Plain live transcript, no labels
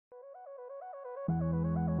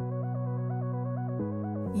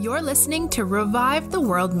You're listening to Revive the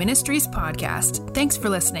World Ministries podcast. Thanks for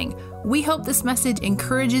listening. We hope this message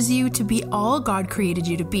encourages you to be all God created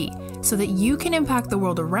you to be, so that you can impact the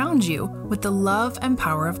world around you with the love and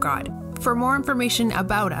power of God. For more information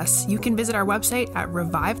about us, you can visit our website at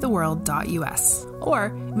revivetheworld.us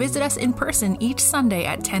or visit us in person each Sunday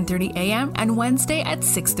at 10:30 a.m. and Wednesday at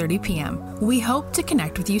 6:30 p.m. We hope to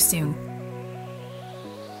connect with you soon.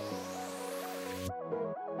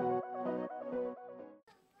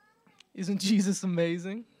 Isn't Jesus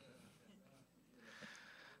amazing?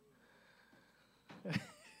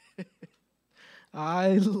 I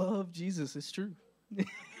love Jesus. It's true.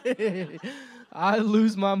 I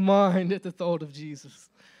lose my mind at the thought of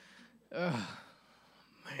Jesus.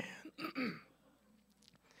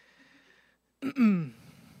 Man.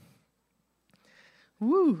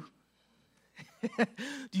 Woo.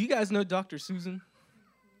 Do you guys know Dr. Susan?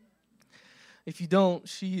 If you don't,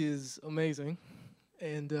 she is amazing.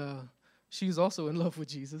 And she's also in love with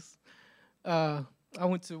Jesus. I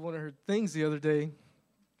went to one of her things the other day,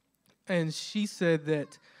 and she said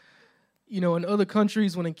that, you know, in other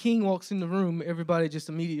countries, when a king walks in the room, everybody just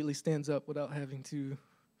immediately stands up without having to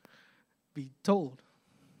be told.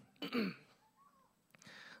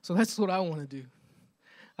 So that's what I want to do.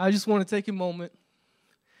 I just want to take a moment.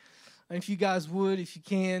 And if you guys would, if you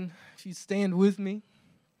can, if you stand with me.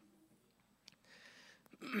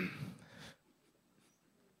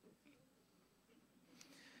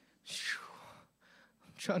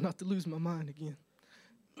 Try not to lose my mind again.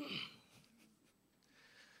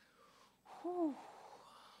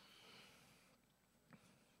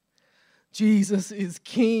 Jesus is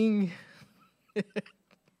King.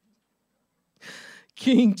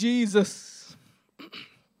 King Jesus.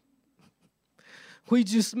 We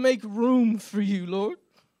just make room for you, Lord.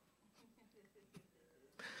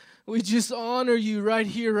 We just honor you right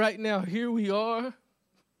here, right now. Here we are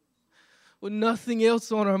with nothing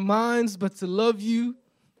else on our minds but to love you.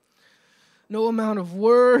 No amount of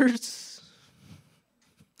words.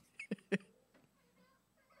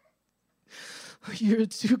 You're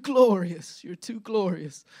too glorious. You're too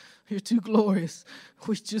glorious. You're too glorious.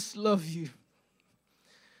 We just love you.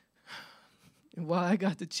 And while I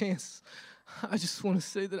got the chance, I just want to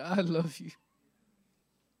say that I love you.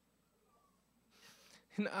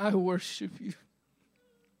 And I worship you.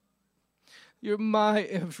 You're my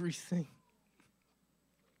everything.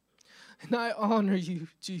 And I honor you,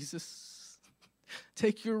 Jesus.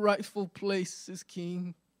 Take your rightful place as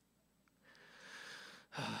King.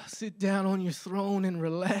 Sit down on your throne and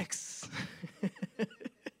relax.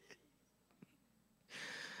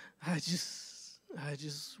 I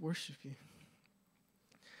just worship you.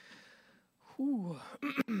 Whew.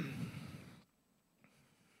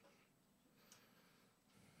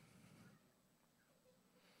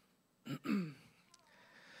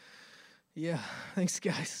 Yeah, thanks,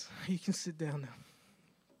 guys. You can sit down now.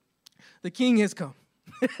 The King has come.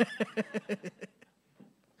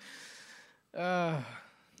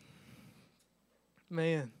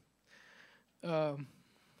 Man, I'm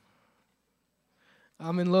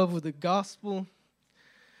in love with the gospel.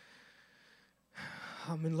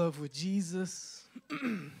 I'm in love with Jesus.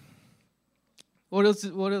 What else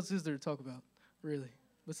is there to talk about, really,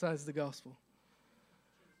 besides the gospel?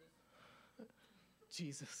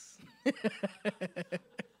 Jesus.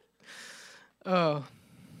 A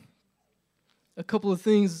couple of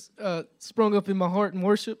things sprung up in my heart in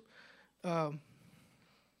worship.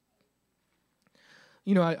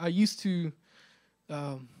 You know, I used to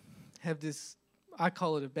have this, I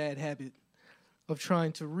call it a bad habit, of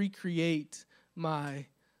trying to recreate my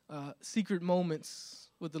secret moments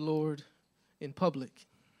with the Lord in public.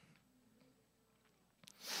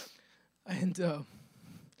 And the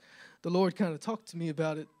Lord kind of talked to me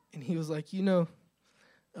about it, and he was like, you know,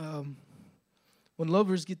 when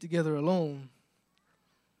lovers get together alone,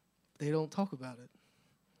 they don't talk about it.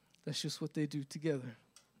 That's just what they do together.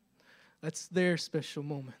 That's their special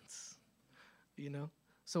moments, you know?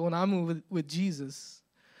 So when I'm with Jesus,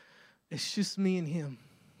 it's just me and him.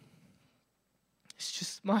 It's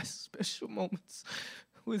just my special moments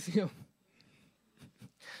with him.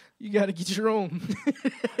 You got to get your own.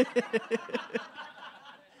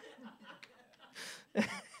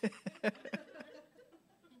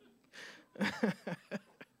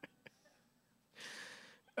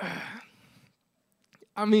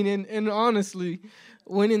 I mean, and honestly,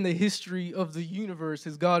 when in the history of the universe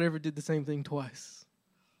has God ever did the same thing twice?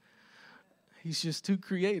 He's just too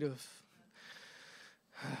creative.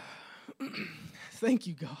 Thank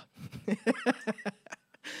you, God.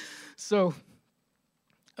 So,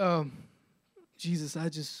 Jesus, I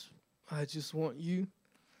just want you.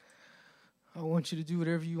 I want you to do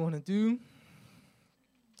whatever you want to do.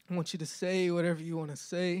 I want you to say whatever you want to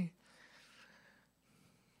say.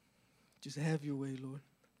 Just have your way, Lord.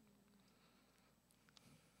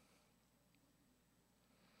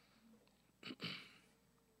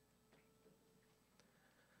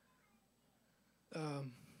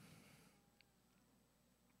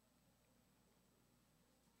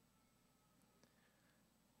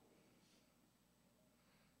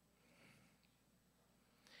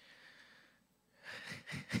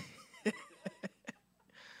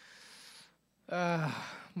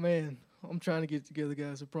 Man, I'm trying to get it together,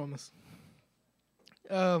 guys, I promise.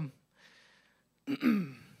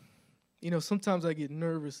 Sometimes I get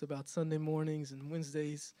nervous about Sunday mornings and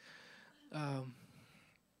Wednesdays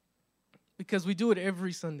because we do it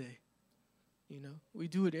every Sunday. We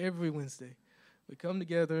do it every Wednesday. We come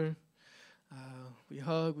together, we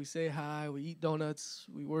hug, we say hi, we eat donuts,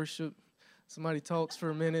 we worship, somebody talks for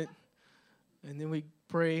a minute, and then we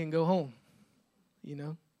pray and go home,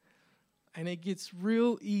 And it gets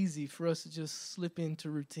real easy for us to just slip into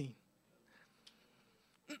routine.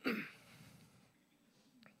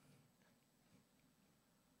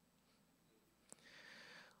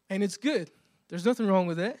 And it's good. There's nothing wrong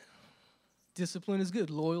with that. Discipline is good.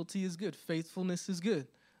 Loyalty is good. Faithfulness is good.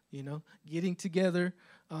 Getting together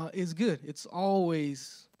is good. It's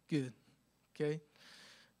always good. Okay?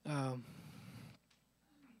 I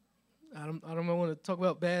don't want to talk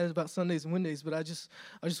about Sundays and Wednesdays, but I just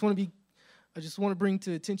want to bring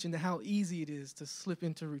to attention to how easy it is to slip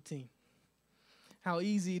into routine. How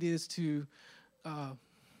easy it is to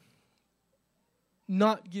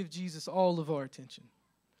not give Jesus all of our attention.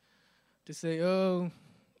 To say,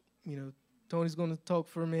 Tony's going to talk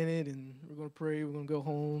for a minute, and we're going to pray, we're going to go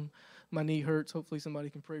home. My knee hurts, hopefully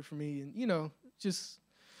somebody can pray for me, and, just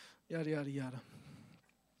yada, yada, yada.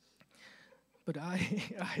 But I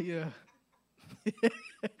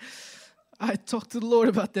talk to the Lord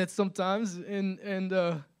about that sometimes, and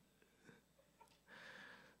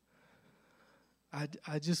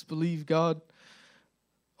I just believe God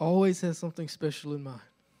always has something special in mind.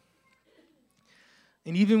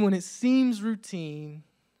 And even when it seems routine,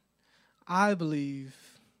 I believe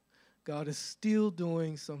God is still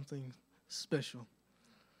doing something special.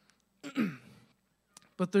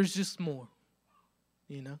 But there's just more,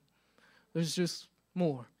 There's just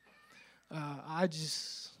more. I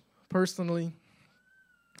just, personally,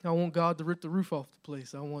 I want God to rip the roof off the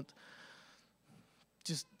place. I want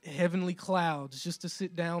just heavenly clouds just to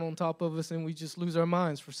sit down on top of us and we just lose our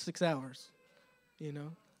minds for 6 hours,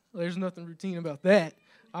 There's nothing routine about that.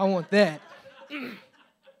 I want that.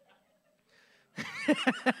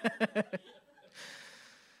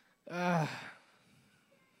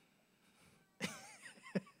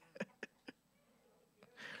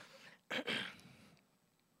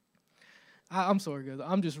 I'm sorry, guys.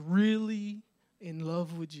 I'm just really in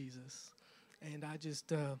love with Jesus. And I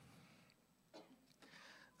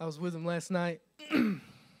was with him last night.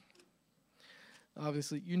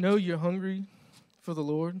 Obviously, you're hungry for the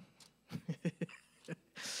Lord. I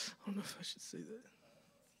don't know if I should say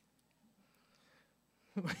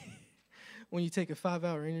that. When you take a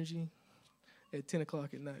 5-hour energy at 10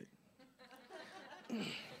 o'clock at night.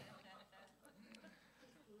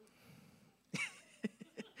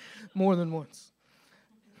 More than once.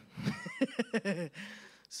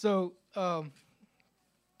 So,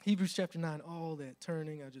 Hebrews chapter 9, all that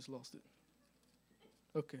turning, I just lost it.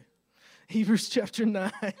 Okay. Hebrews chapter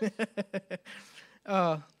 9.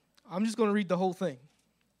 I'm just going to read the whole thing.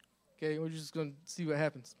 Okay, we're just going to see what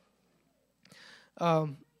happens.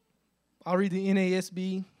 I'll read the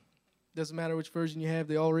NASB. Doesn't matter which version you have,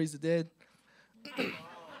 they all raise the dead.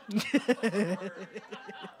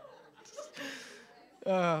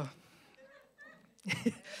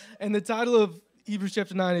 And the title of Hebrews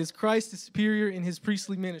chapter 9 is Christ is Superior in His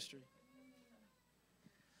Priestly Ministry.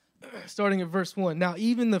 Starting at verse 1. Now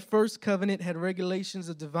even the first covenant had regulations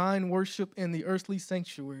of divine worship in the earthly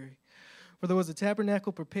sanctuary. For there was a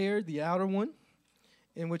tabernacle prepared, the outer one,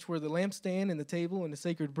 in which were the lampstand and the table and the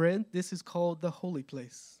sacred bread. This is called the holy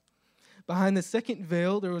place. Behind the second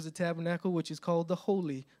veil there was a tabernacle which is called the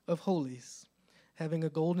Holy of Holies, having a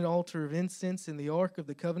golden altar of incense and the ark of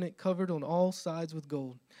the covenant covered on all sides with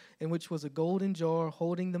gold, in which was a golden jar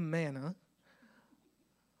holding the manna,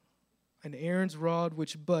 and Aaron's rod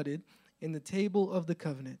which budded, in the table of the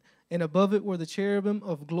covenant. And above it were the cherubim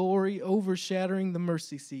of glory overshadowing the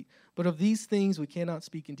mercy seat. But of these things we cannot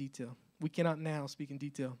speak in detail. We cannot now speak in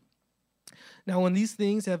detail. Now when these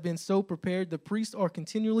things have been so prepared, the priests are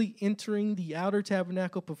continually entering the outer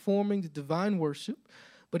tabernacle, performing the divine worship.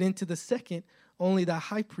 But into the second, only the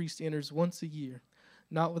high priest enters once a year,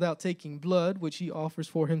 not without taking blood, which he offers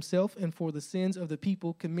for himself and for the sins of the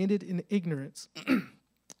people committed in ignorance.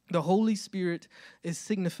 The Holy Spirit is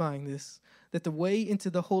signifying this, that the way into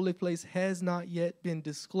the holy place has not yet been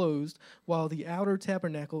disclosed, while the outer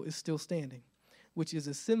tabernacle is still standing, which is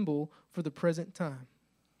a symbol for the present time.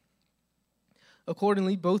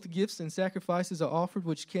 Accordingly, both gifts and sacrifices are offered,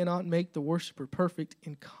 which cannot make the worshiper perfect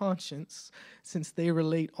in conscience, since they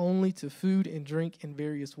relate only to food and drink and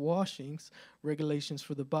various washings, regulations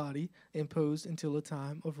for the body, imposed until a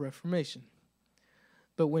time of reformation.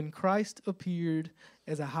 But when Christ appeared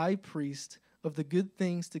as a high priest of the good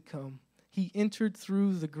things to come, he entered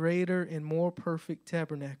through the greater and more perfect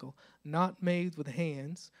tabernacle, not made with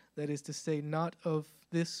hands, that is to say, not of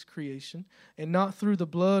this creation, and not through the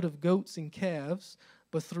blood of goats and calves,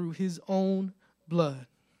 but through his own blood.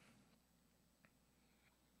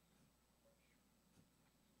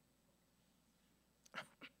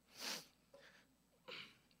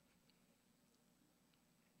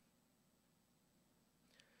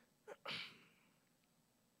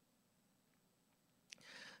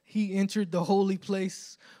 He entered the holy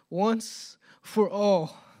place once for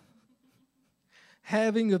all,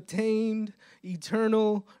 having obtained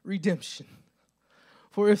eternal redemption.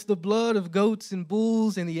 For if the blood of goats and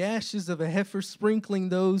bulls and the ashes of a heifer sprinkling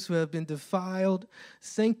those who have been defiled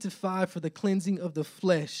sanctify for the cleansing of the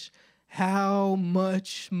flesh, how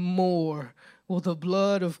much more will the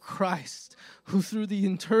blood of Christ, who through the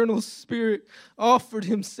eternal Spirit offered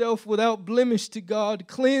himself without blemish to God,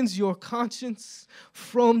 cleanse your conscience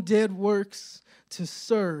from dead works to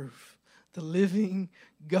serve the living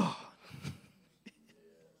God.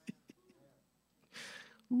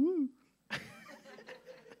 Woo.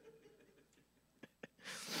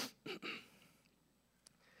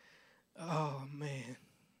 Oh, man.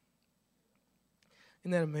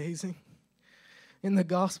 Isn't that amazing? Isn't the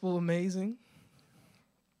gospel amazing?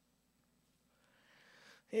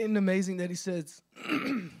 Isn't it amazing that he says,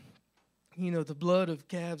 the blood of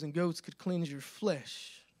calves and goats could cleanse your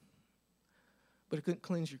flesh, but it couldn't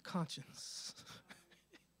cleanse your conscience.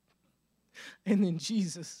 And then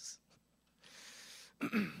Jesus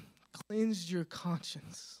cleansed your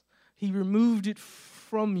conscience. He removed it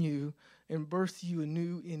from you and birthed you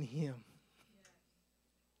anew in him.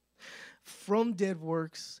 From dead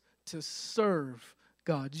works to serve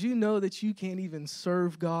God. Do you know that you can't even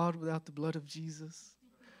serve God without the blood of Jesus?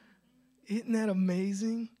 Isn't that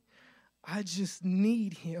amazing? I just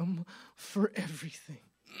need him for everything.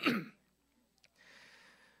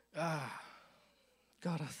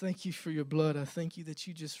 God, I thank you for your blood. I thank you that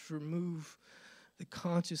you just remove the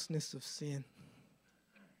consciousness of sin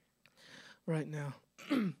right now.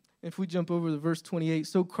 If we jump over to verse 28,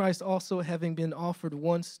 so Christ also, having been offered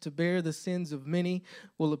once to bear the sins of many,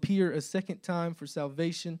 will appear a second time for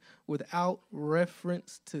salvation without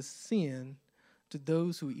reference to sin to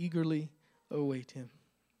those who eagerly await him.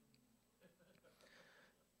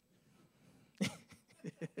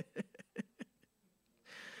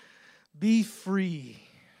 Be free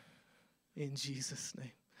in Jesus'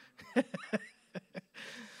 name.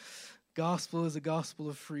 Gospel is a gospel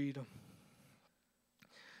of freedom.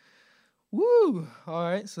 Woo! All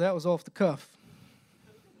right, so that was off the cuff.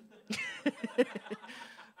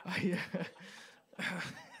 I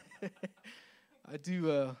do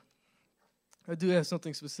have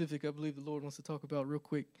something specific I believe the Lord wants to talk about real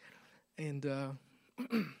quick. And and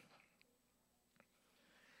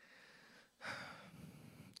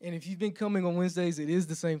if you've been coming on Wednesdays, it is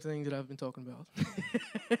the same thing that I've been talking about.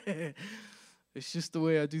 It's just the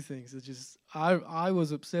way I do things. It's just I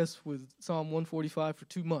was obsessed with Psalm 145 for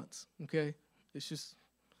 2 months. Okay, it's just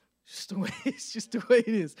the way it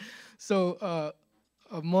is. So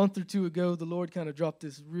a month or two ago, the Lord kind of dropped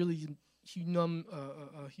this really humongous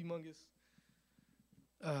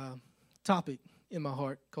topic in my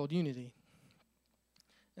heart called unity,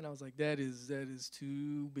 and I was like, that is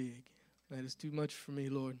too big. That is too much for me,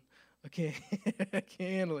 Lord. I can't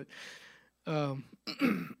handle it.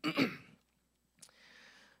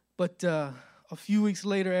 But a few weeks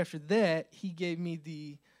later after that, he gave me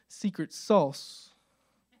the secret sauce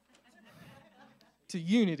to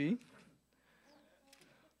unity,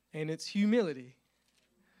 and it's humility.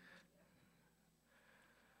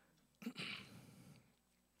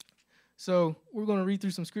 So we're going to read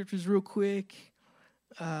through some scriptures real quick.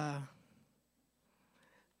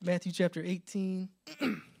 Matthew chapter 18.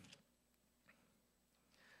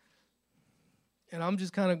 And I'm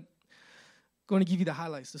just kind of going to give you the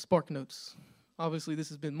highlights, the spark notes. Obviously, this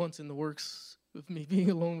has been months in the works of me being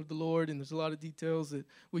alone with the Lord, and there's a lot of details that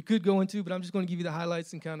we could go into, but I'm just going to give you the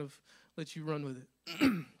highlights and kind of let you run with it.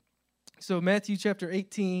 So Matthew chapter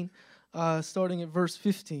 18, starting at verse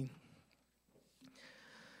 15.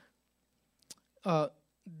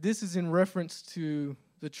 This is in reference to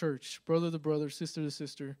the church, brother to brother, sister to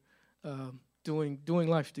sister, doing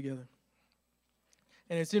life together.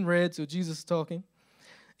 And it's in red, so Jesus is talking.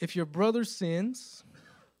 If your brother sins,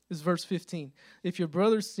 this is verse 15. If your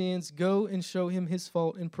brother sins, go and show him his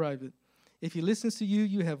fault in private. If he listens to you,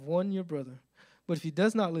 you have won your brother. But if he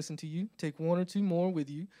does not listen to you, take one or two more with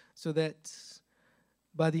you, so that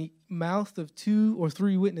by the mouth of 2 or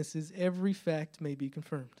 3 witnesses, every fact may be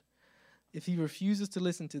confirmed. If he refuses to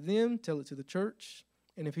listen to them, tell it to the church.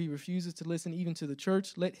 And if he refuses to listen even to the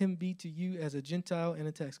church, let him be to you as a Gentile and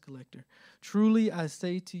a tax collector. Truly I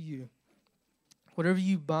say to you, whatever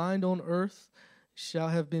you bind on earth shall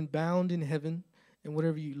have been bound in heaven, and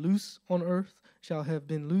whatever you loose on earth shall have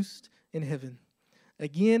been loosed in heaven.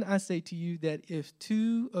 Again, I say to you that if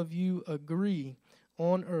 2 of you agree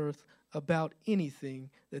on earth about anything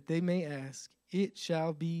that they may ask, it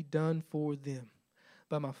shall be done for them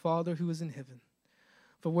by my Father who is in heaven.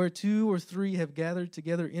 For where 2 or 3 have gathered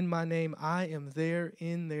together in my name, I am there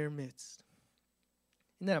in their midst.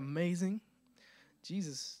 Isn't that amazing?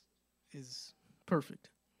 Jesus is perfect.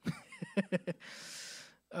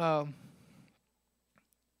 Now,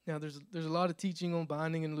 there's a lot of teaching on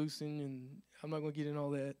binding and loosing, and I'm not going to get in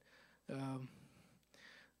all that.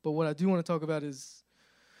 But what I do want to talk about is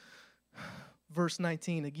verse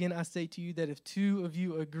 19. Again, I say to you that if 2 of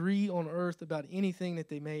you agree on earth about anything that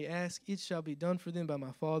they may ask, it shall be done for them by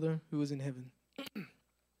my Father who is in heaven.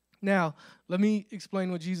 Now, let me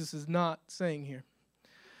explain what Jesus is not saying here.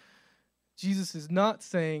 Jesus is not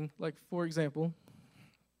saying, like, for example,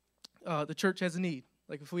 the church has a need.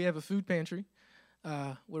 Like, if we have a food pantry,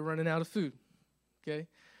 we're running out of food, okay?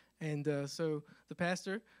 And so the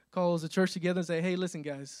pastor calls the church together and say, hey, listen,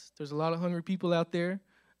 guys, there's a lot of hungry people out there.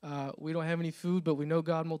 We don't have any food, but we know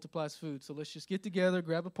God multiplies food. So let's just get together,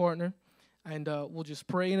 grab a partner, and we'll just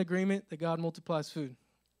pray in agreement that God multiplies food,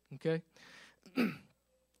 okay?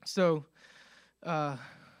 So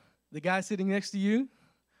the guy sitting next to you,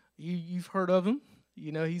 you've heard of him.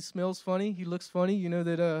 You know, he smells funny. He looks funny. You know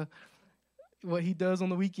that what he does on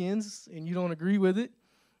the weekends, and you don't agree with it.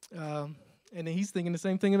 And then he's thinking the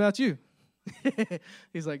same thing about you.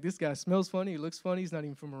 He's like, this guy smells funny. He looks funny. He's not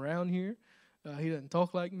even from around here. He doesn't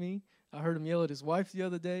talk like me. I heard him yell at his wife the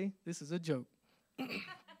other day. This is a joke.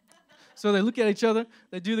 So they look at each other.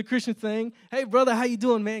 They do the Christian thing. Hey, brother, how you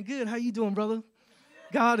doing, man? Good. How you doing, brother?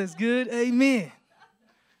 God is good. Amen.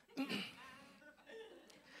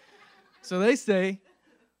 So they say,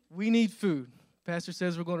 we need food. Pastor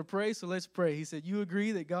says we're going to pray, so let's pray. He said, you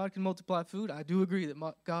agree that God can multiply food? I do agree that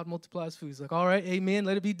God multiplies food. He's like, all right, amen,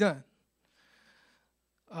 let it be done.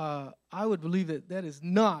 I would believe that is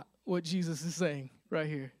not what Jesus is saying right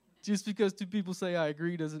here. Just because 2 people say I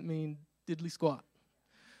agree doesn't mean diddly squat.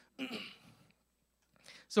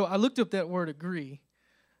 So I looked up that word agree,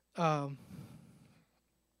 and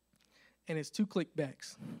it's 2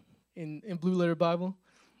 clickbacks in Blue Letter Bible.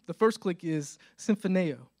 The first click is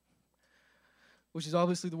symphoneo, which is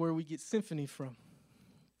obviously the word we get symphony from.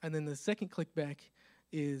 And then the second click back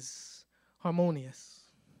is harmonious,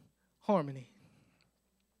 harmony.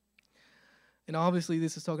 And obviously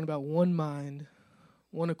this is talking about one mind,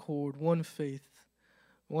 one accord, one faith,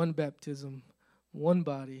 one baptism, one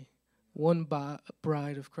body, one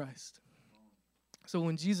bride of Christ. So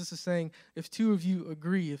when Jesus is saying, if 2 of you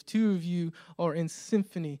agree, if 2 of you are in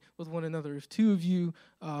symphony with one another, if 2 of you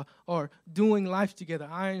are doing life together,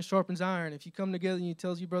 iron sharpens iron, if you come together and you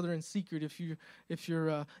tell your brother in secret, if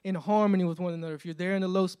you're in harmony with one another, if you're there in the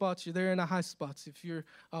low spots, you're there in the high spots, if you're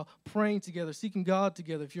praying together, seeking God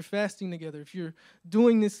together, if you're fasting together, if you're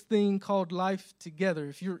doing this thing called life together,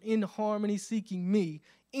 if you're in harmony seeking me,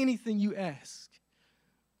 anything you ask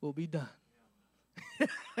will be done.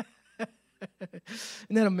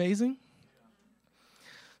 Isn't that amazing?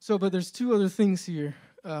 So, but there's 2 other things here.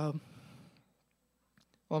 There's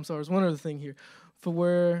one other thing here. For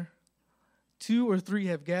where 2 or 3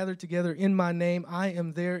 have gathered together in my name, I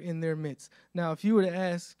am there in their midst. Now, if you were to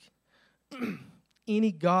ask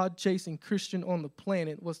any God-chasing Christian on the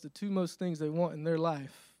planet what's the 2 most things they want in their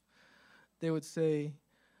life, they would say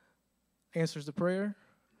answers to prayer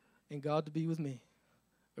and God to be with me,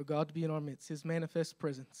 or God to be in our midst, his manifest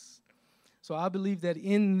presence. So I believe that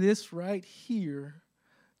in this right here,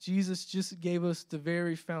 Jesus just gave us the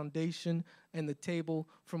very foundation and the table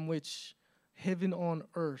from which heaven on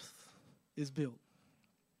earth is built.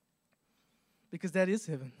 Because that is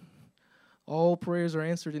heaven. All prayers are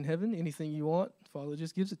answered in heaven. Anything you want, Father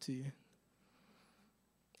just gives it to you.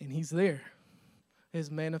 And he's there, his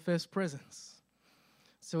manifest presence.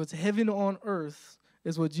 So it's heaven on earth,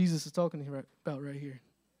 is what Jesus is talking about right here.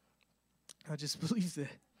 I just believe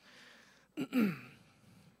that.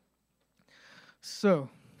 So,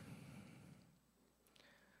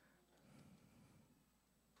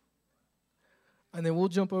 and then we'll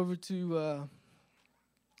jump over to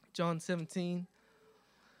John 17.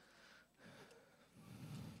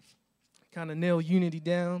 Kind of nail unity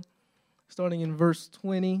down, starting in verse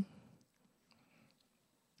 20.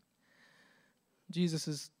 Jesus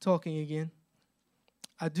is talking again.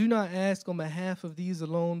 I do not ask on behalf of these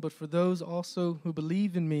alone, but for those also who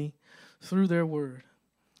believe in me through their word,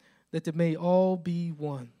 that they may all be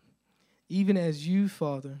one, even as you,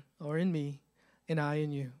 Father, are in me, and I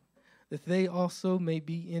in you, that they also may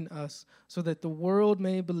be in us, so that the world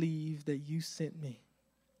may believe that you sent me.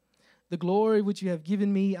 The glory which you have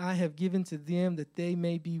given me, I have given to them, that they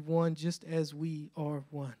may be one, just as we are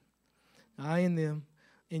one. I and them,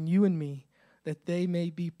 and you and me, that they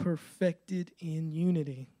may be perfected in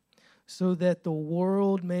unity, so that the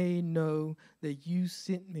world may know that you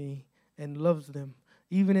sent me and loved them,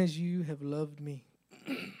 even as you have loved me.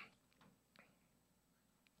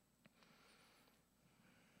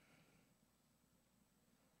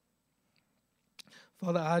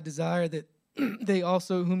 Father, I desire that they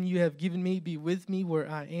also whom you have given me be with me where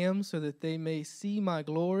I am, so that they may see my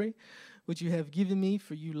glory, which you have given me,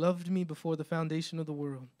 for you loved me before the foundation of the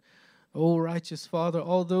world. O righteous Father,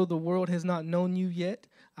 although the world has not known you yet,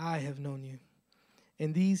 I have known you.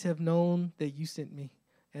 And these have known that you sent me.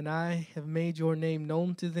 And I have made your name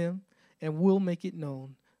known to them, and will make it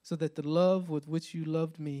known, so that the love with which you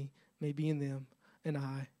loved me may be in them, and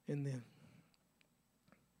I in them.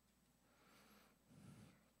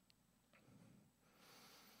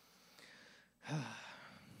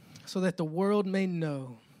 So that the world may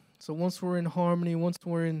know. So once we're in harmony, once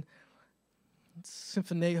we're in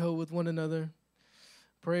symphonejo with one another,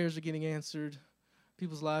 prayers are getting answered,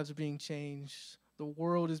 people's lives are being changed, the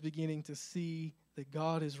world is beginning to see that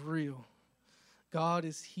God is real. God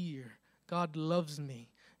is here. God loves me.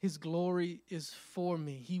 His glory is for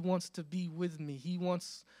me. He wants to be with me. He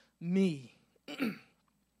wants me.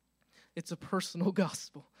 It's a personal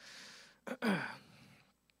gospel.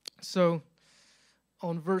 So,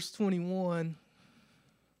 on verse 21,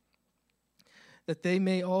 that they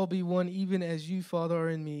may all be one, even as you, Father, are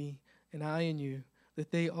in me, and I in you,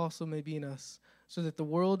 that they also may be in us, so that the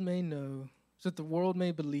world may know, so that the world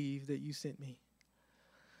may believe that you sent me.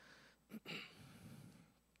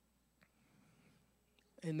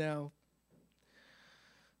 And now,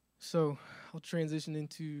 so I'll transition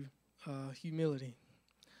into humility,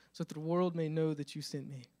 so that the world may know that you sent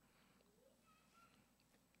me.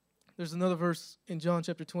 There's another verse in John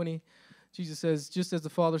chapter 20. Jesus says, just as the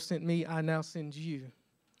Father sent me, I now send you.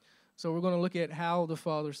 So we're going to look at how the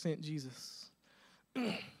Father sent Jesus.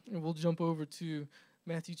 And we'll jump over to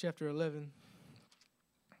Matthew chapter 11.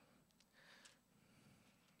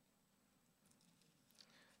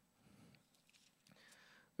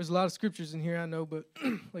 There's a lot of scriptures in here, I know, but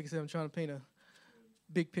like I said, I'm trying to paint a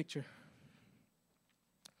big picture.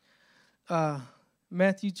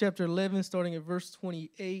 Matthew chapter 11, starting at verse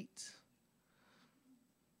 28.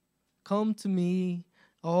 Come to me,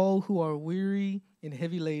 all who are weary and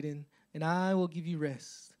heavy laden, and I will give you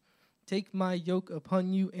rest. Take my yoke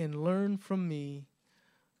upon you and learn from me,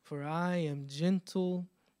 for I am gentle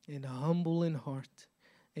and humble in heart,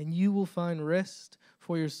 and you will find rest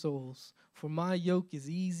for your souls. For my yoke is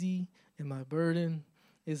easy and my burden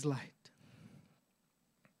is light.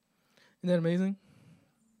 Isn't that amazing?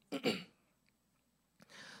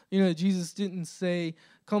 You know, Jesus didn't say,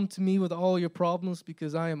 come to me with all your problems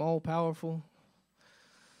because I am all powerful.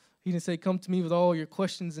 He didn't say, come to me with all your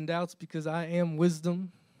questions and doubts because I am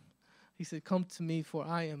wisdom. He said, come to me for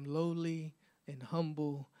I am lowly and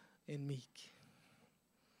humble and meek.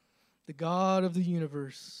 The God of the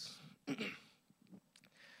universe.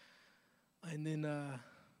 And then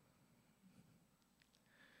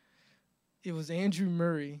it was Andrew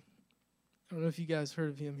Murray. I don't know if you guys heard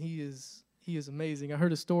of him. He is amazing. I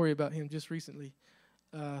heard a story about him just recently,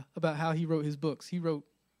 about how he wrote his books. He wrote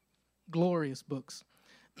glorious books.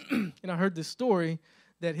 And I heard this story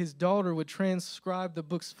that his daughter would transcribe the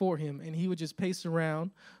books for him, and he would just pace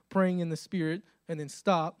around praying in the Spirit and then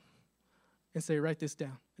stop and say, write this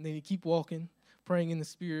down. And then he'd keep walking, praying in the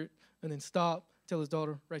Spirit, and then stop, tell his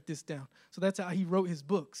daughter, write this down. So that's how he wrote his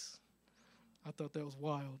books. I thought that was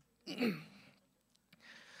wild.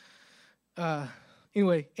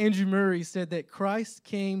 Anyway, Andrew Murray said that Christ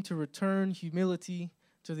came to return humility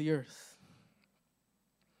to the earth.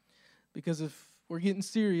 Because if we're getting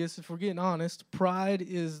serious, if we're getting honest, pride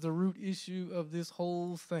is the root issue of this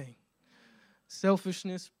whole thing.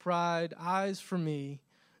 selfishness, pride, eyes for me.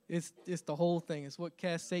 It's the whole thing. It's what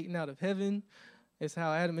cast Satan out of heaven. It's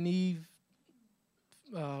how Adam and Eve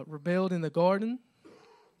rebelled in the garden.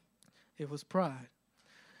 It was pride.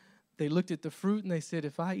 They looked at the fruit and they said,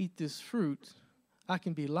 if I eat this fruit, I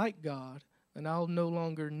can be like God and I'll no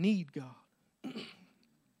longer need God.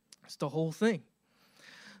 It's the whole thing.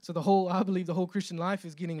 So I believe the whole Christian life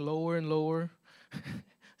is getting lower and lower,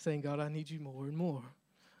 saying, God, I need you more and more.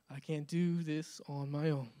 I can't do this on my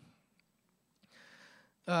own.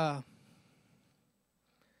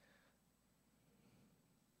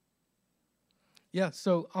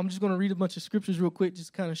 So I'm just going to read a bunch of scriptures real quick,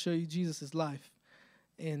 just kind of show you Jesus' life.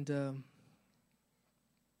 And you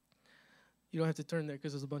don't have to turn there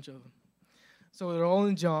because there's a bunch of them. So they're all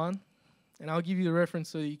in John, and I'll give you the reference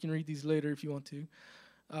so you can read these later if you want to.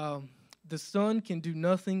 The Son can do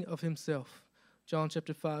nothing of himself. John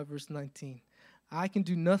chapter 5, verse 19. I can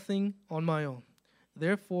do nothing on my own.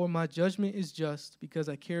 Therefore, my judgment is just because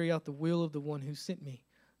I carry out the will of the one who sent me,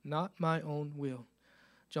 not my own will.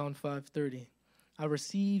 John 5:30. I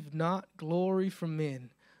receive not glory from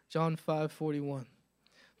men. John 5:41.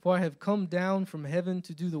 For I have come down from heaven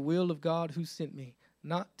to do the will of God who sent me,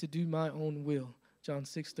 not to do my own will. John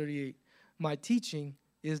 6:38. My teaching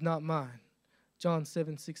is not mine. John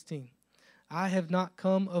 7:16. I have not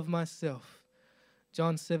come of myself.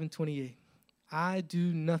 John 7:28. I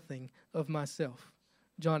do nothing of myself.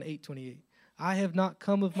 John 8:28. I have not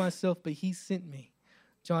come of myself, but he sent me.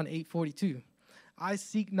 John 8:42. I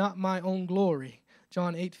seek not my own glory.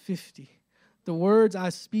 John 8:50. The words I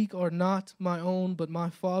speak are not my own, but my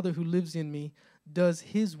Father who lives in me does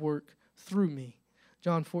his work through me.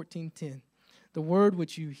 John 14:10. The word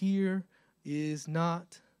which you hear is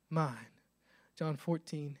not mine. John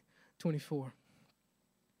 14:24.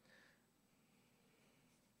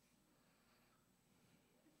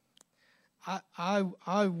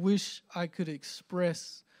 I wish I could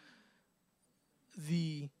express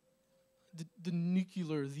the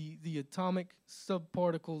nuclear, the atomic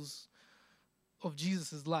subparticles of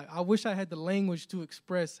Jesus' life. I wish I had the language to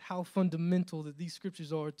express how fundamental that these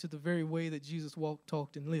scriptures are to the very way that Jesus walked,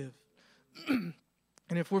 talked, and lived. And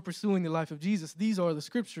if we're pursuing the life of Jesus, these are the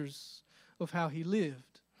scriptures of how he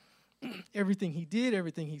lived. Everything he did,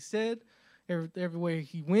 everything he said, everywhere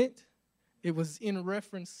he went, it was in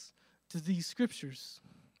reference to these scriptures.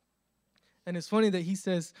 And it's funny that he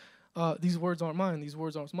says, these words aren't mine, these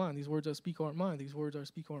words aren't mine, these words I speak aren't mine, these words I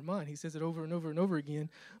speak aren't mine. He says it over and over and over again,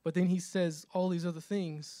 but then he says all these other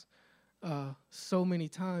things so many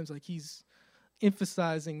times, like he's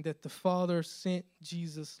emphasizing that the Father sent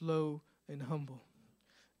Jesus low and humble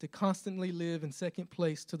to constantly live in second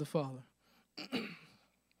place to the Father.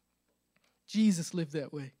 Jesus lived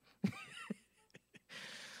that way.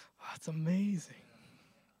 It's amazing.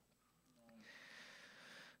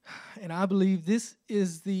 And I believe this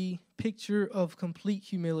is the picture of complete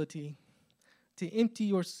humility, to empty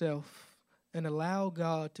yourself and allow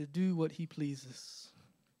God to do what he pleases.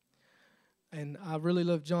 And I really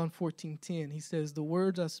love John 14:10. He says, the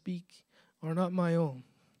words I speak are not my own,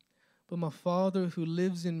 but my Father who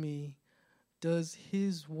lives in me does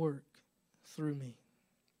his work through me.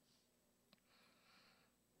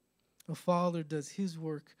 The Father does his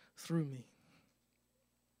work through me.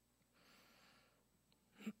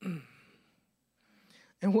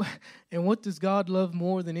 And what does God love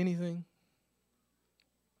more than anything?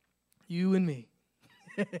 You and me.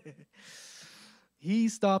 He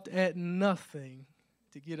stopped at nothing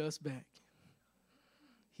to get us back.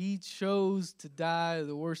 He chose to die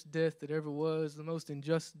the worst death that ever was, the most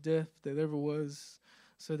unjust death that ever was,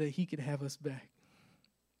 so that he could have us back.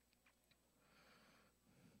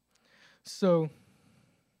 So,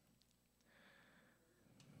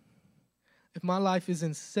 if my life is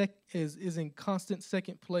in constant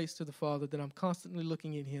second place to the Father, then I'm constantly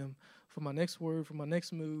looking at him for my next word, for my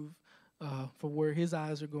next move, for where his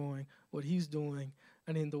eyes are going, what he's doing.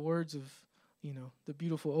 And in the words of, the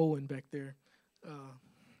beautiful Owen back there,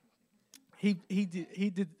 he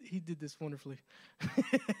did this wonderfully.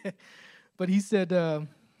 But he said,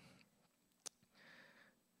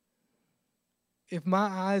 if my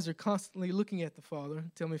eyes are constantly looking at the Father,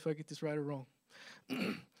 tell me if I get this right or wrong.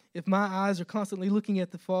 If my eyes are constantly looking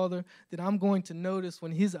at the Father, then I'm going to notice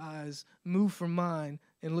when his eyes move from mine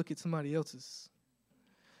and look at somebody else's.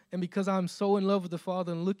 And because I'm so in love with the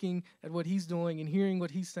Father and looking at what he's doing and hearing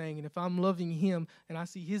what he's saying, and if I'm loving him and I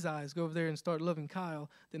see his eyes go over there and start loving Kyle,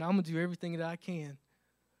 then I'm going to do everything that I can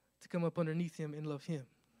to come up underneath him and love him.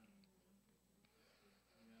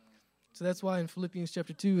 So that's why in Philippians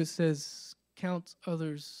chapter 2 it says, count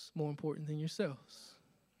others more important than yourselves.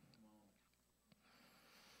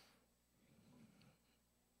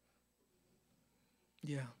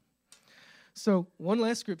 Yeah. So one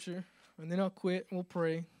last scripture, and then I'll quit, and we'll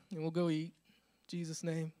pray, and we'll go eat. In Jesus'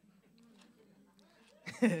 name.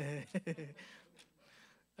 2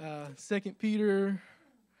 Peter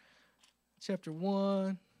chapter 1.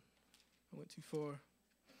 I went too far.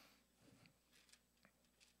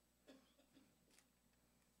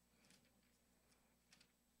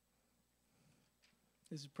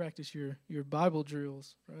 This is practice your Bible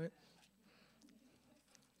drills, right?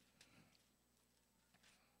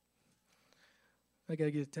 I got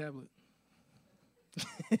to get a tablet.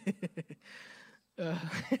 I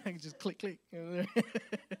can just click. Over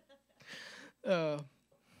there.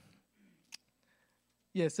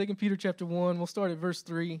 2 Peter chapter 1. We'll start at verse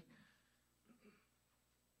 3.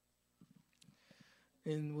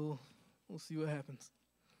 And we'll see what happens.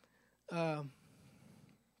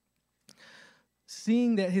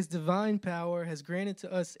 Seeing that his divine power has granted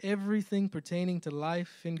to us everything pertaining to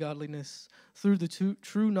life and godliness through the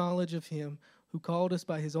true knowledge of him who called us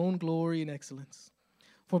by his own glory and excellence.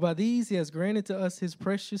 For by these he has granted to us his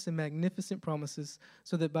precious and magnificent promises,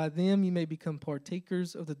 so that by them you may become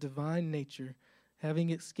partakers of the divine nature,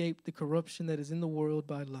 having escaped the corruption that is in the world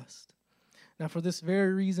by lust. Now for this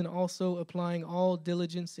very reason also, applying all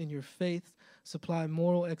diligence in your faith, supply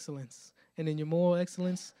moral excellence, and in your moral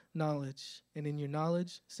excellence, knowledge, and in your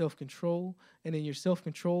knowledge, self-control, and in your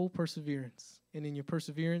self-control, perseverance, and in your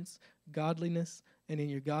perseverance, godliness, and in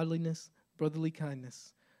your godliness, brotherly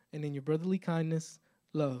kindness, and in your brotherly kindness,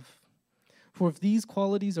 love. For if these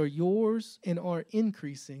qualities are yours and are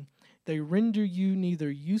increasing, they render you neither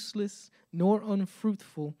useless nor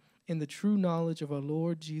unfruitful in the true knowledge of our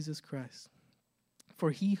Lord Jesus Christ. For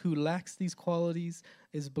he who lacks these qualities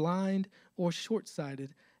is blind or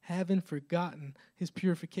short-sighted, having forgotten his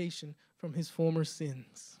purification from his former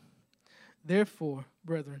sins. Therefore,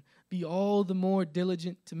 brethren, be all the more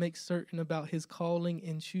diligent to make certain about his calling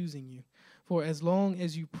and choosing you. For as long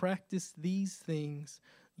as you practice these things,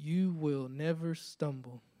 you will never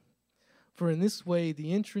stumble. For in this way,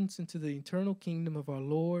 the entrance into the eternal kingdom of our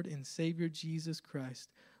Lord and Savior Jesus Christ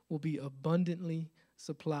will be abundantly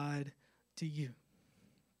supplied to you.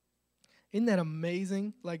 Isn't that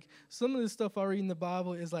amazing? Like, some of the stuff I read in the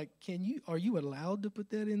Bible is like, are you allowed to put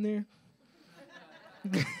that in there?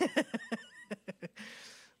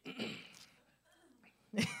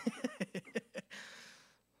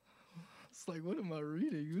 It's like, what am I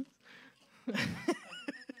reading?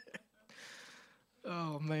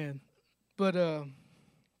 Oh, man. But I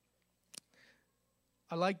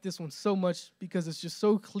like this one so much because it's just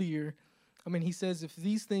so clear. I mean, he says, if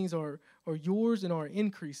these things are yours and are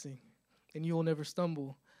increasing, and you will never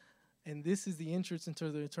stumble. And this is the entrance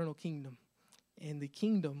into the eternal kingdom. And the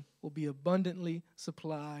kingdom will be abundantly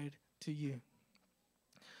supplied to you.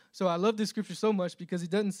 So I love this scripture so much because it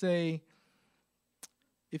doesn't say,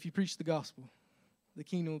 if you preach the gospel, the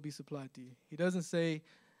kingdom will be supplied to you. He doesn't say,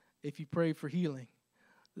 if you pray for healing,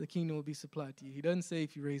 the kingdom will be supplied to you. He doesn't say,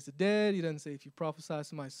 if you raise the dead. He doesn't say, if you prophesy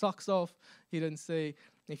somebody's socks off. He doesn't say,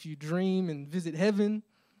 if you dream and visit heaven.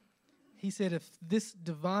 He said, if this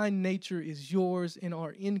divine nature is yours and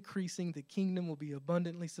are increasing, the kingdom will be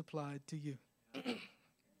abundantly supplied to you.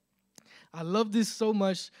 I love this so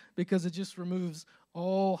much because it just removes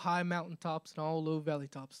all high mountaintops and all low valley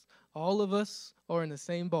tops. All of us are in the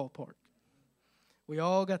same ballpark. We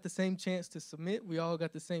all got the same chance to submit. We all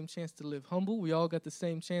got the same chance to live humble. We all got the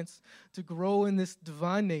same chance to grow in this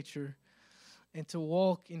divine nature and to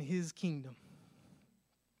walk in his kingdom.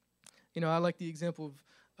 You know, I like the example of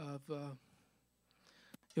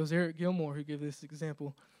it was Eric Gilmore who gave this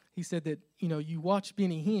example. He said that, you watch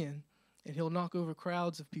Benny Hinn and he'll knock over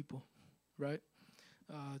crowds of people, right?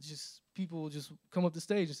 Just people will just come up the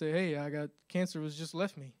stage and say, hey, I got cancer, was just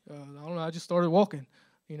left me. I don't know, I just started walking.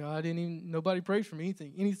 Nobody prayed for me,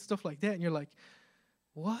 any stuff like that. And you're like,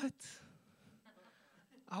 what?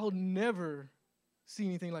 I'll never see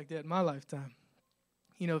anything like that in my lifetime.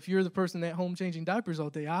 If you're the person at home changing diapers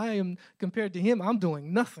all day, I am, compared to him, I'm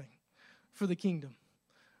doing nothing for the kingdom,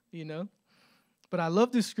 But I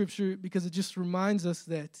love this scripture because it just reminds us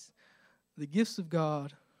that the gifts of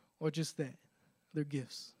God are just that. They're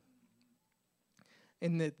gifts.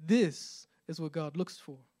 And that this is what God looks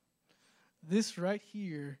for. This right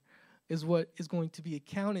here is what is going to be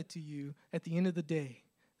accounted to you at the end of the day.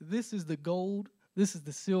 This is the gold. This is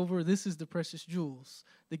the silver. This is the precious jewels.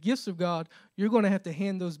 The gifts of God, you're going to have to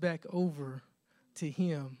hand those back over to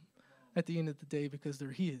him at the end of the day because they're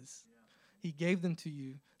his. He gave them to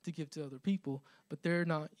you to give to other people, but they're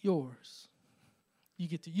not yours. You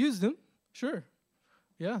get to use them, sure.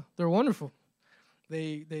 Yeah, they're wonderful.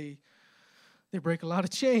 They break a lot of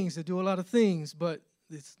chains. They do a lot of things, but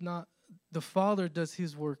it's not the Father does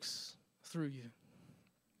his works through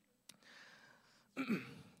you.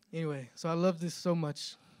 Anyway, so I love this so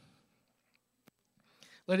much.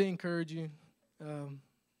 Let it encourage you,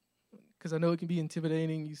 because I know it can be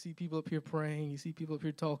intimidating. You see people up here praying. You see people up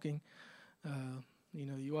here talking.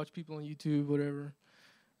 You watch people on YouTube, whatever.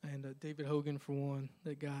 And David Hogan, for one,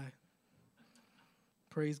 that guy.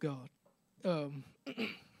 Praise God.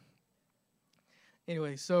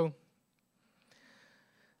 Anyway, so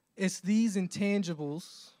it's these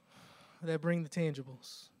intangibles that bring the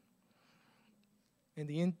tangibles.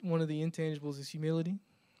 And one of the intangibles is humility.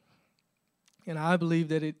 And I believe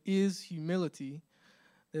that it is humility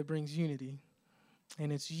that brings unity.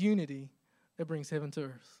 And it's unity that brings heaven to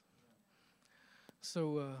earth.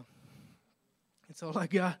 So that's all I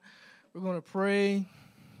got. We're going to pray.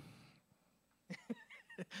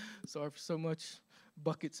 Sorry for so much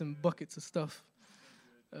buckets and buckets of stuff.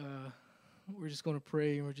 We're just going to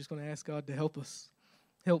pray, and we're just going to ask God to help us.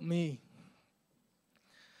 Help me.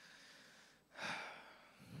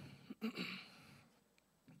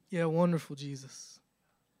 Yeah, wonderful Jesus.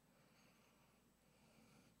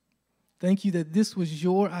 Thank you that this was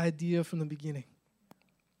your idea from the beginning.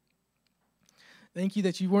 Thank you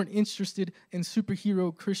that you weren't interested in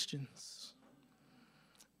superhero Christians,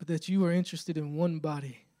 but that you were interested in one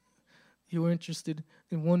body. You were interested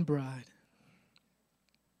in one bride.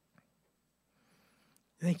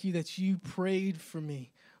 Thank you that you prayed for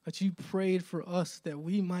me, that you prayed for us, that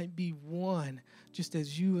we might be one, just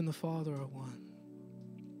as you and the Father are one.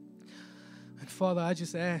 And Father, I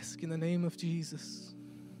just ask in the name of Jesus,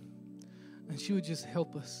 that you would just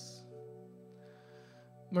help us.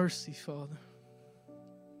 Mercy, Father.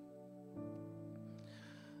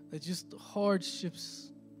 That just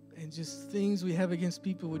hardships and just things we have against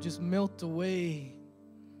people would just melt away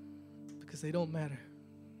because they don't matter.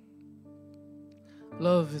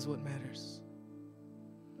 Love is what matters.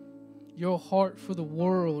 Your heart for the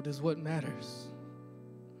world is what matters.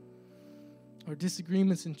 Our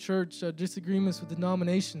disagreements in church, our disagreements with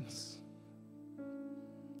denominations,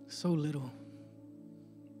 so little.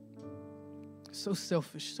 So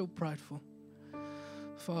selfish, so prideful.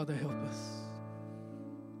 Father, help us.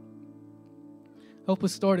 Help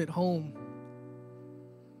us start at home.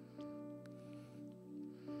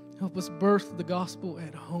 Help us birth the gospel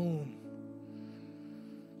at home.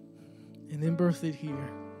 And then birth it here.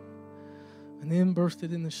 And then birth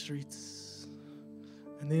it in the streets.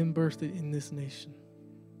 And then birth it in this nation.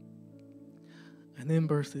 And then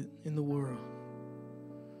birth it in the world.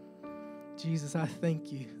 Jesus, I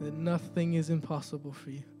thank you that nothing is impossible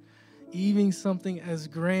for you. Even something as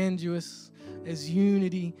grandiose as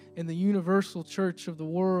unity in the universal church of the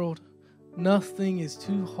world, nothing is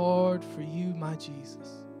too hard for you, my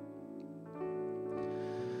Jesus.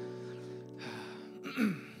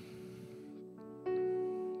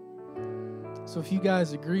 So if you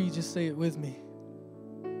guys agree, just say it with me.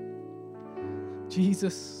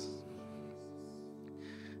 Jesus,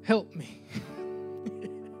 help me.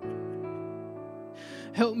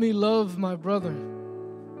 Help me love my brother.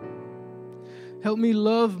 Help me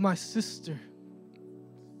love my sister.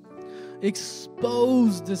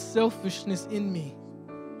 Expose the selfishness in me.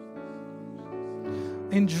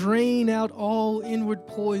 And drain out all inward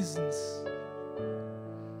poisons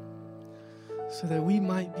so that we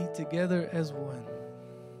might be together as one.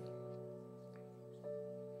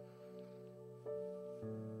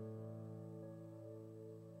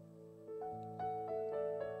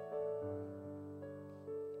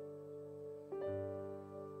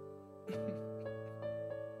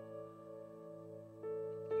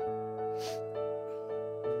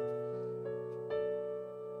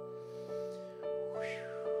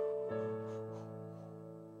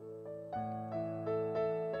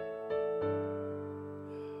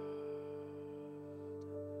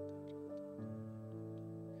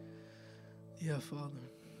 Yeah, Father,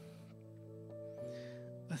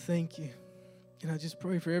 I thank you. And I just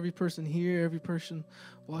pray for every person here, every person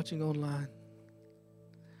watching online,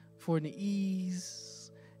 for an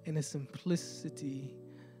ease and a simplicity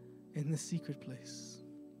in the secret place.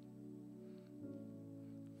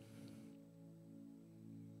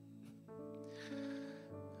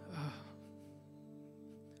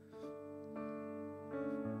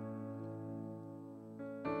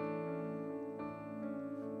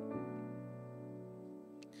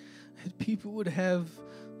 That people would have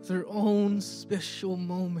their own special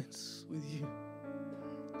moments with you.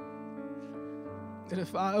 That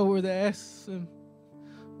if I were to ask them,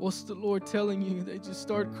 what's the Lord telling you? They just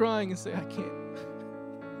start crying and say, I can't.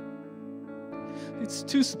 It's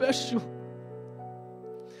too special.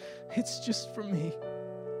 It's just for me.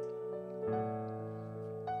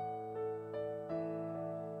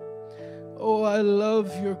 Oh, I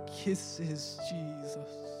love your kisses, Jesus.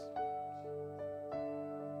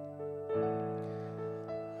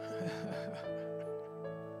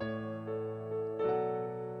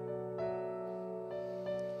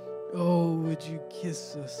 Oh, would you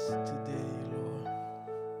kiss us today, Lord?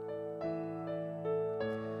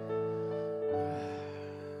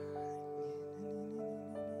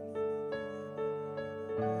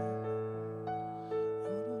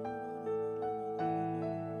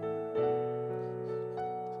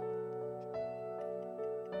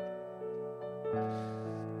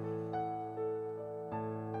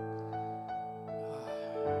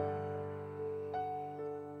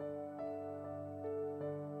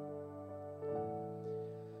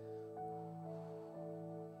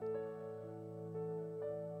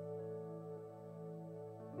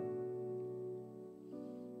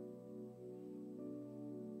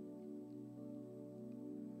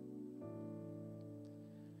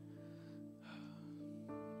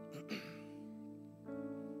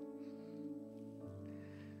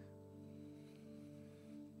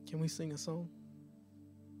 Can we sing a song?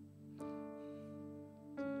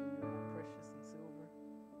 Precious and silver.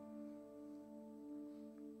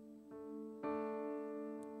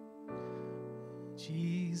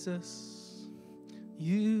 Jesus,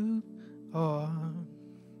 you are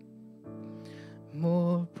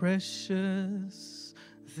more precious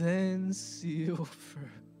than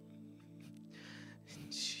silver.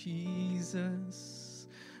 Jesus,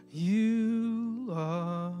 you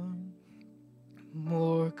are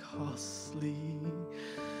more costly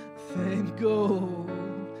than gold.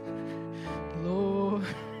 Lord,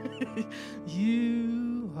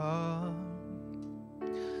 you are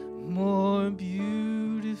more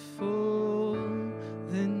beautiful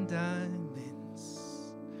than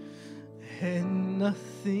diamonds, and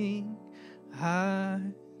nothing I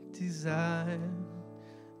desire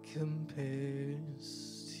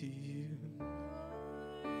compares to you.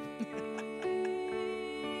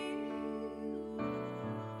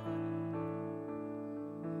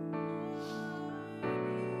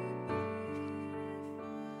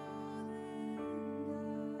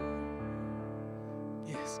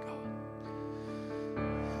 Yes, God.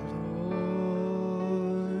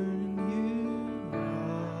 Lord, you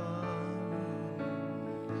are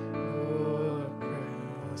more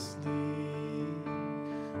costly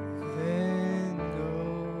than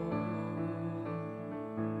gold.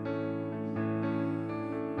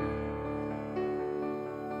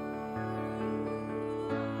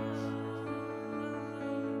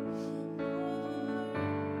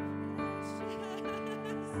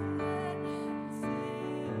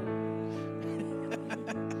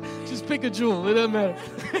 Just pick a jewel, it doesn't matter.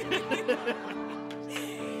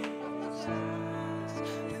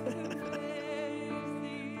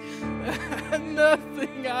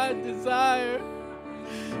 Nothing I desire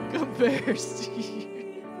compares to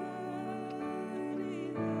you.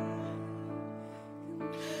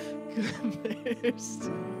 Compares to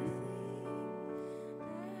you.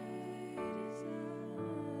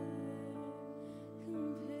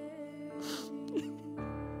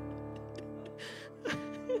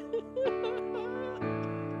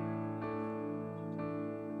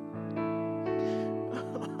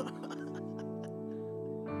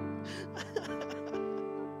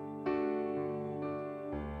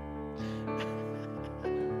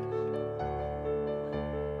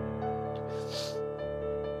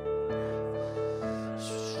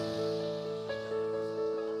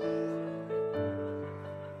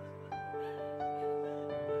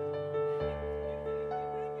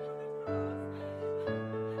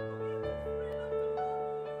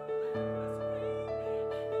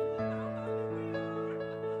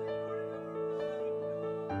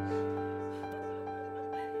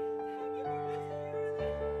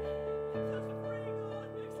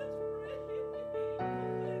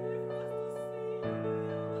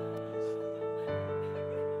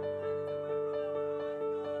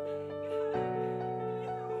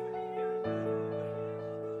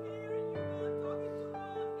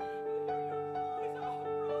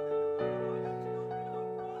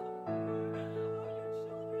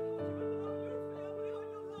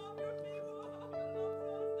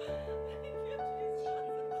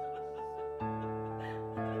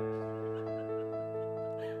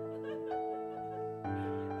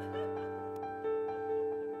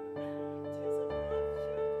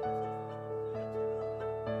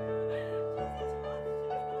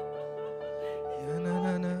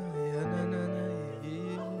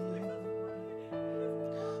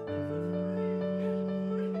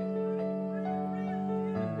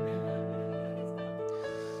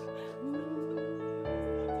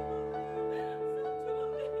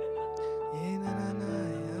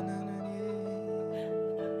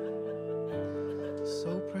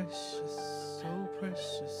 precious, so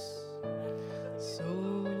precious, so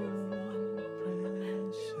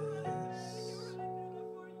precious,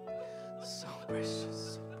 so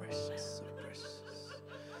precious, so precious, so precious.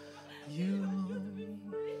 You are worthy.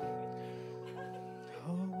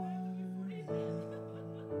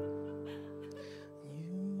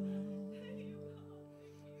 You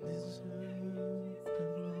deserve the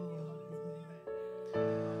glory.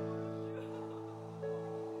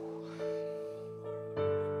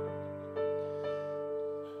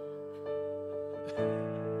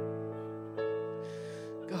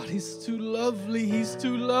 God, He's too lovely, He's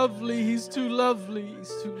too lovely, He's too lovely,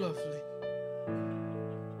 He's too lovely.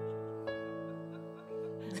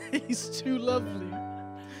 He's too lovely.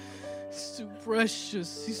 He's too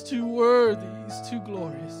precious. He's too worthy. He's too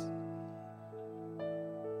glorious.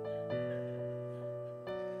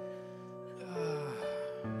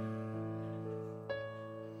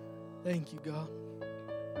 Thank you, God.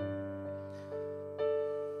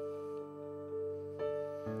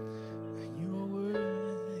 You are worthy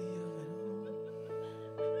of it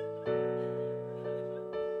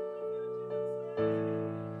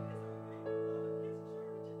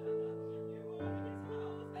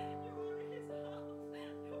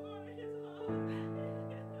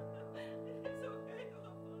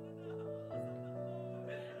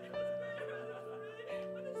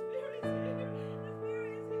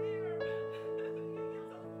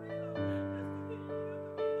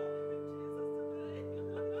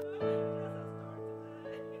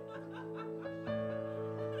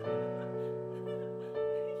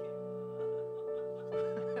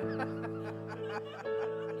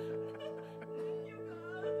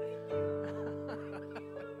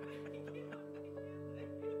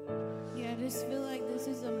Yeah, I just feel like this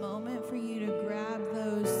is a moment for you to grab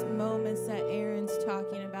those moments that Aaron's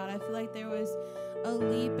talking about. I feel like there was a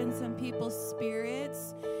leap in some people's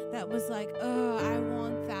spirits that was like, oh, I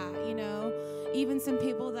want that, you know? Even some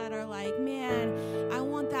people that are like, man, I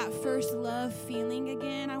want that first love feeling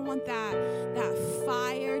again. I want that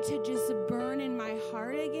fire to just burn in my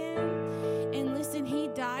heart again. And listen, He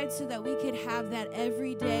died so that we could have that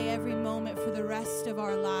every day, every moment for the rest of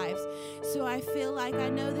our lives. So I feel like, I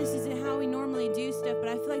know this isn't how we normally do stuff, but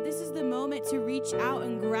I feel like this is the moment to reach out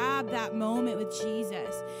and grab that moment with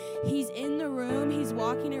Jesus. He's in the room. He's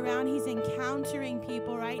walking around. He's encountering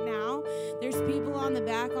people right now. There's people on the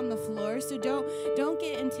back on the floor. So don't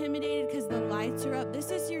get intimidated because the lights are up.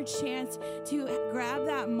 This is your chance to grab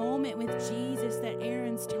that moment with Jesus that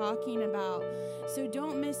Aaron's talking about. So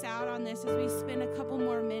don't miss out on this as we spend a couple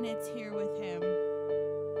more minutes here with Him.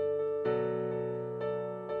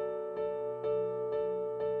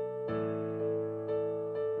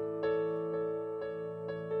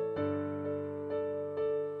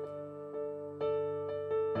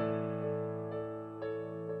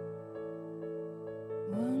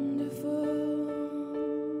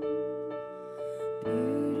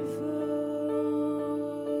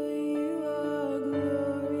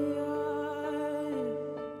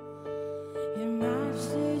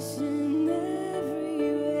 Matchless in every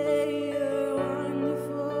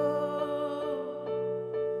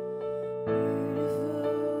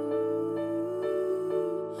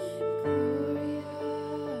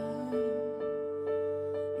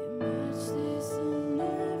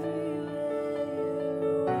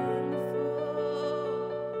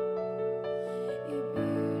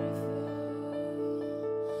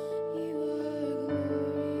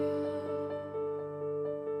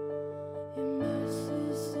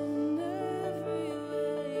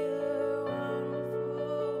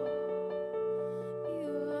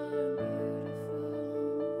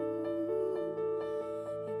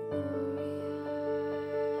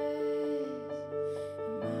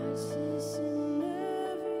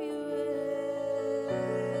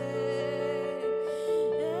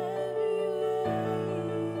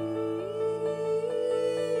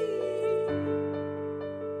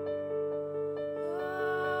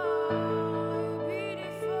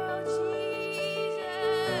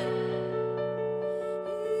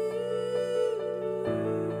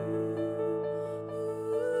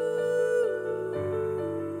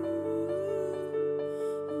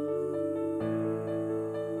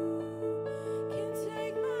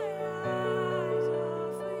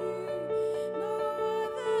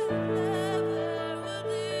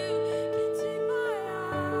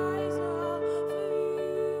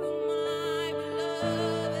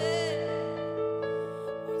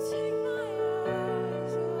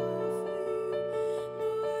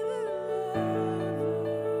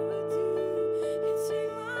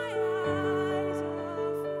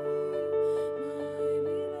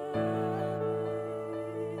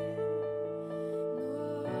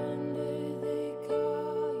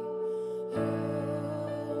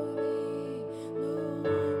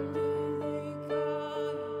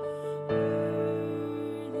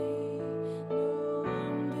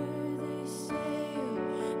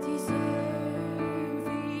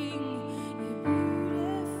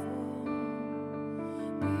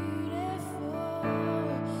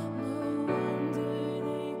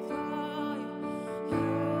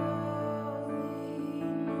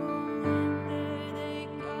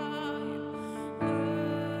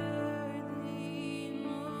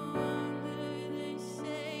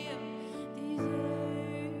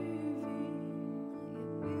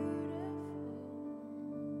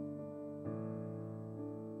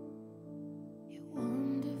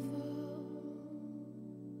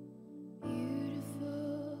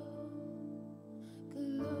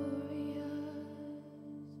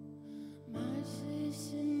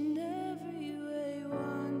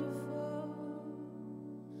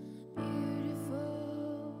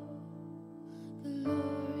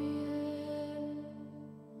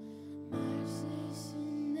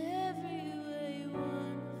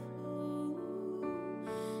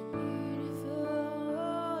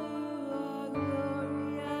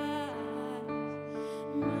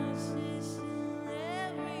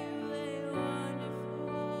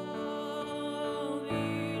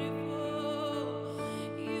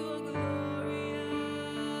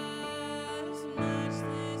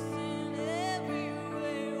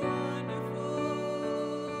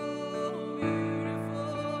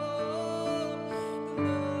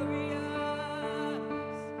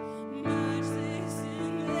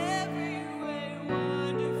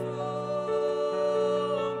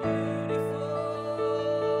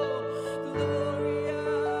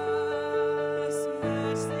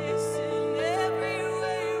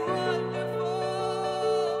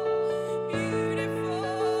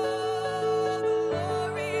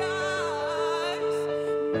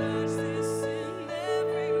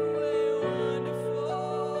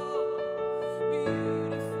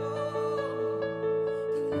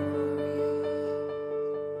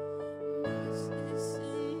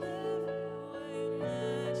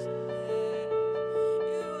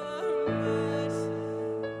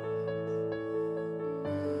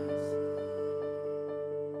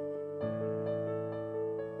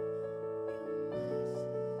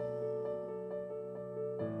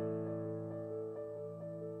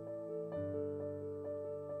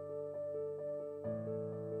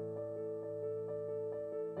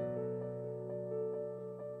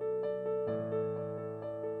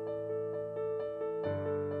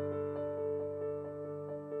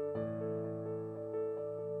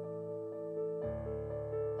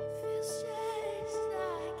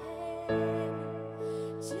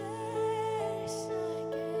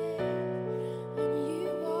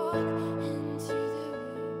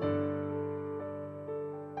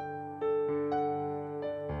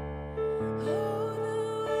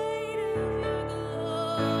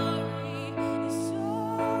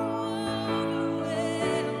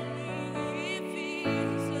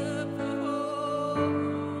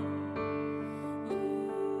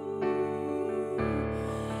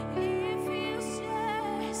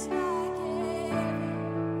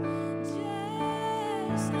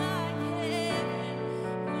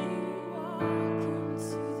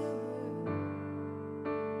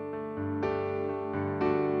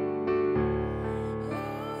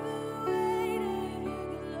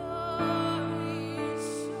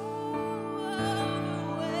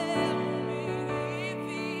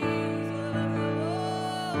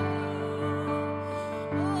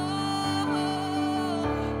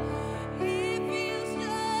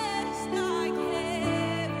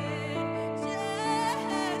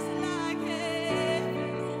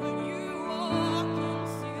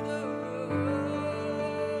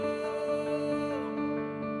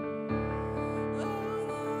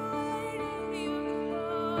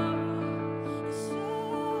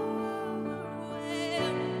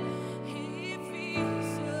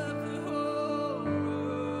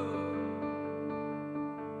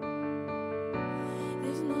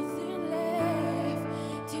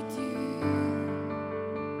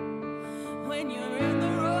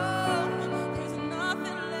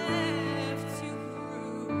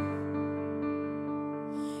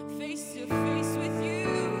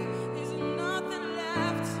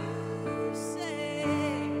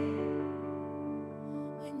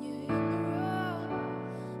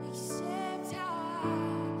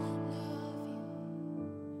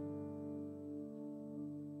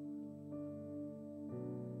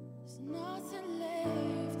nothing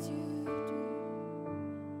left to do.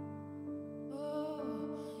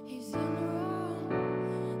 Oh,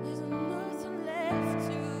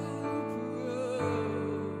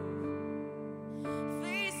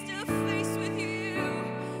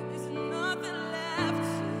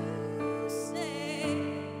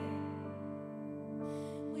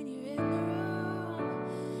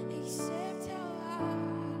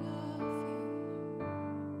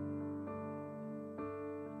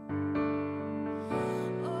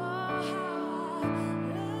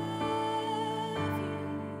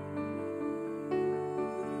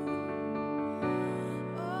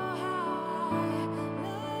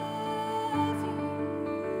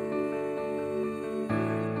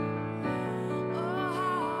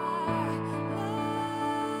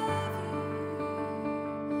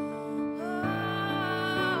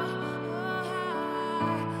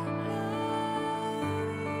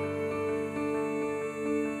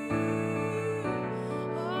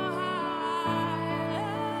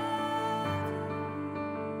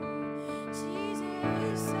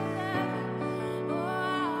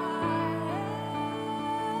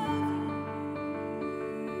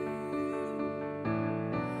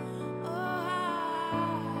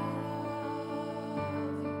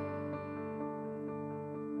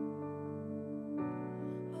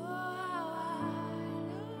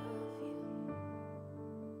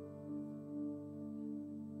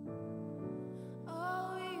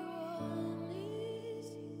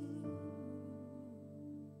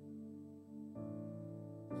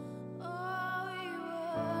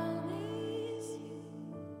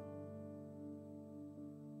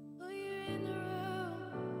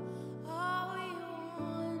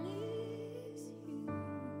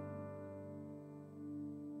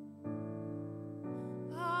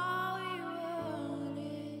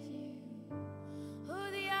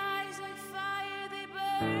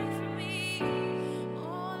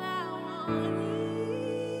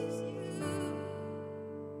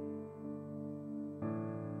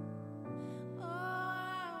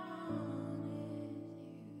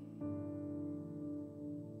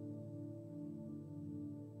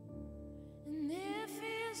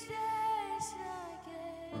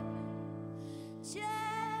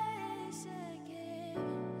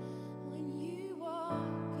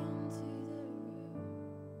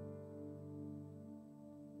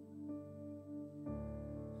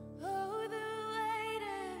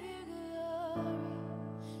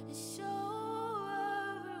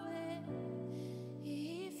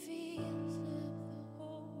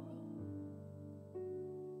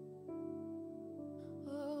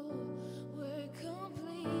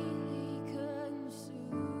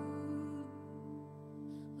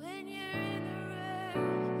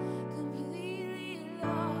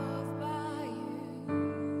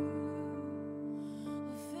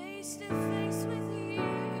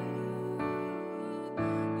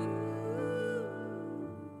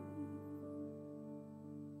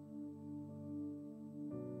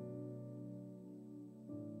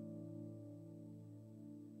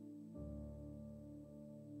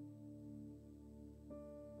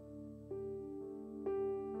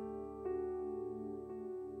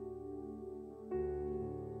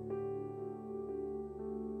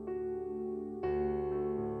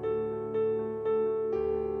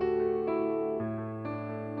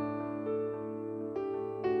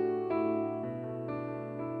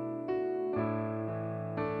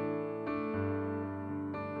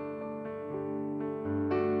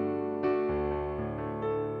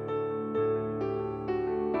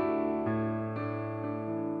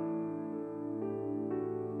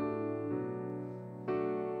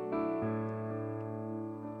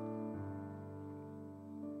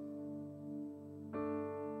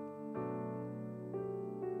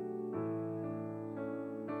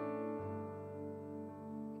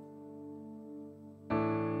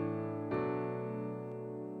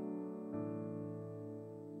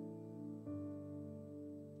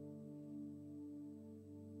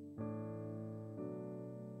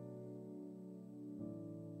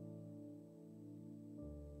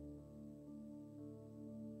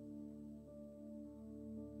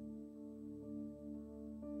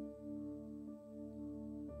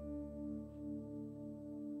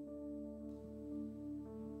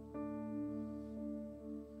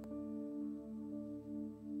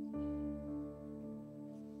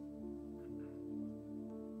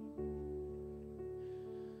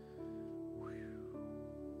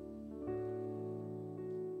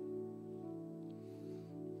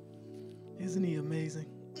 Isn't he amazing?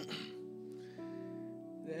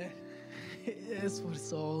 That's what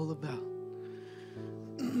it's all about.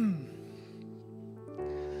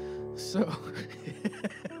 So,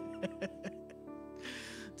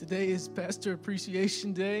 today is Pastor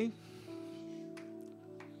Appreciation Day.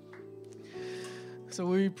 So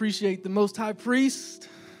we appreciate the Most High Priest.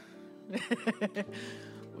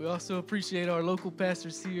 We also appreciate our local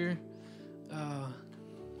pastors here.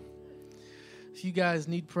 If you guys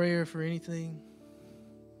need prayer for anything,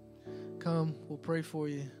 come, we'll pray for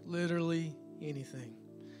you. Literally anything.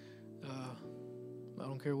 I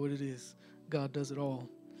don't care what it is. God does it all.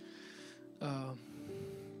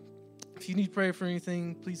 If you need prayer for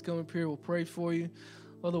anything, please come up here. We'll pray for you.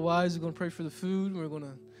 Otherwise, we're going to pray for the food. We're going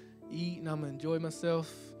to eat, and I'm going to enjoy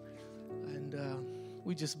myself. And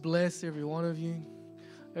we just bless every one of you,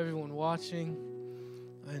 everyone watching.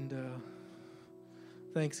 And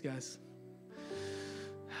thanks, guys.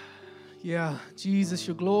 Yeah, Jesus,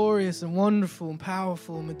 you're glorious and wonderful and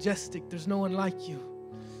powerful and majestic. There's no one like you.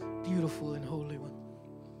 Beautiful and holy one.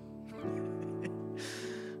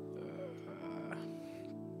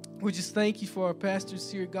 We just thank you for our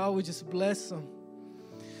pastors here. God, we just bless them.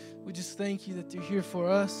 We just thank you that they're here for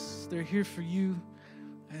us. They're here for you.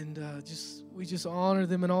 And we just honor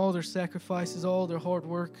them in all their sacrifices, all their hard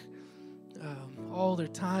work, all their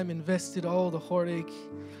time invested, all the heartache,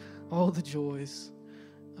 all the joys.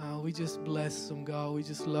 We just bless them, God. We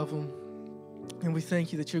just love them. And we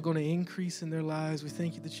thank you that you're going to increase in their lives. We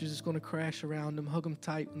thank you that you're just going to crash around them, hug them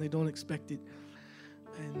tight when they don't expect it.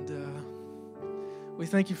 And we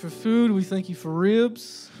thank you for food. We thank you for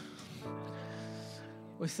ribs.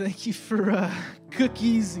 We thank you for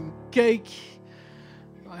cookies and cake.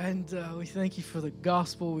 And we thank you for the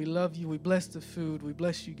gospel. We love you. We bless the food. We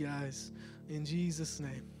bless you guys. In Jesus'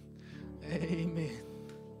 name, amen.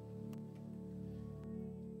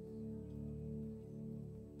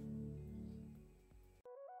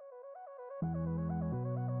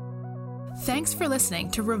 Thanks for listening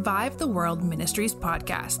to Revive the World Ministries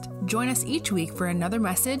podcast. Join us each week for another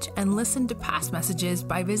message and listen to past messages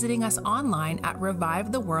by visiting us online at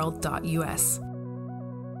revivetheworld.us.